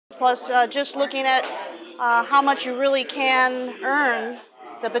plus just looking at how much you really can earn.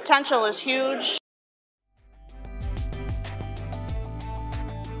 The potential is huge.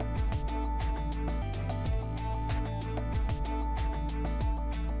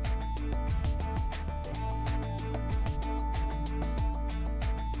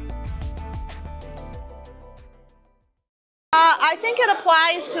 I think it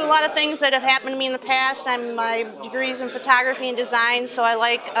applies to a lot of things that have happened to me in the past. My degree's in photography and design, so I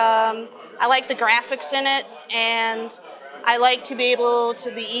like the graphics in it, and I like to be able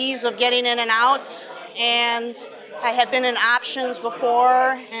to the ease of getting in and out. And I had been in options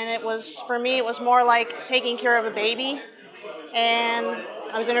before, and for me it was more like taking care of a baby. And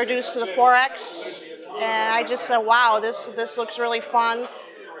I was introduced to the Forex, and I just said, wow, this looks really fun.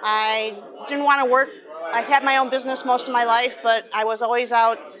 I didn't want to work. I've had my own business most of my life, but I was always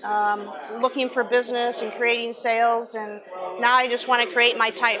out looking for business and creating sales, and now I just want to create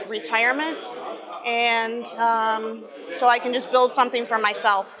my retirement, and so I can just build something for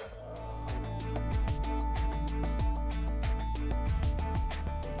myself.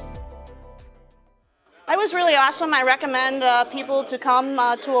 It was really awesome. I recommend people to come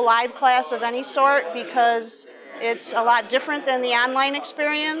to a live class of any sort because it's a lot different than the online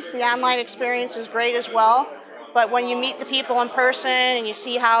experience. The online experience is great as well, but when you meet the people in person and you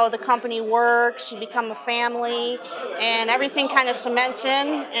see how the company works, you become a family, and everything kind of cements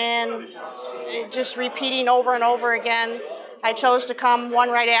in, and just repeating over and over again. I chose to come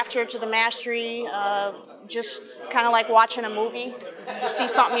one right after to the Mastery, just kind of like watching a movie. You see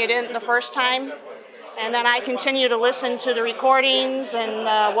something you didn't the first time. And then I continue to listen to the recordings and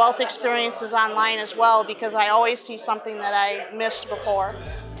wealth experiences online as well, because I always see something that I missed before.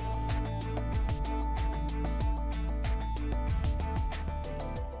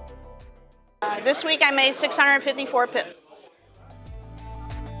 This week I made 654 pips.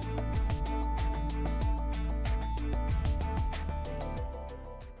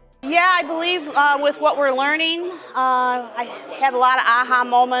 Yeah, I believe with what we're learning, I had a lot of aha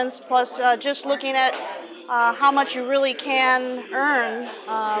moments, plus just looking at how much you really can earn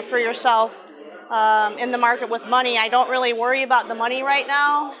for yourself in the market with money. I don't really worry about the money right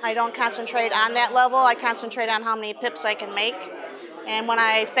now. I don't concentrate on that level. I concentrate on how many pips I can make. And when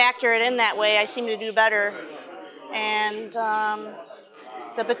I factor it in that way, I seem to do better. And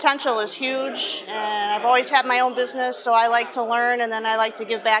the potential is huge, and I've always had my own business, so I like to learn, and then I like to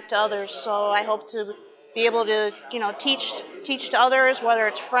give back to others. So I hope to be able to, teach to others, whether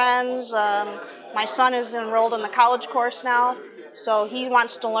it's friends. My son is enrolled in the college course now, so he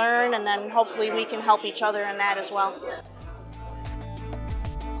wants to learn, and then hopefully we can help each other in that as well.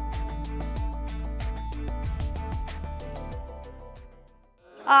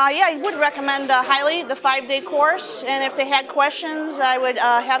 Yeah, I would recommend highly the 5-day course, and if they had questions, I would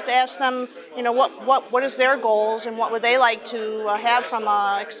have to ask them, what is their goals and what would they like to have from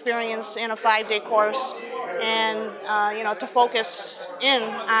experience in a 5-day course, and to focus in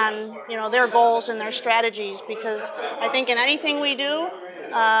on their goals and their strategies, because I think in anything we do,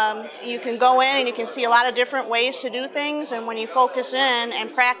 you can go in and you can see a lot of different ways to do things, and when you focus in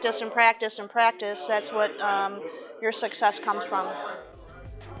and practice and practice and practice, that's what your success comes from.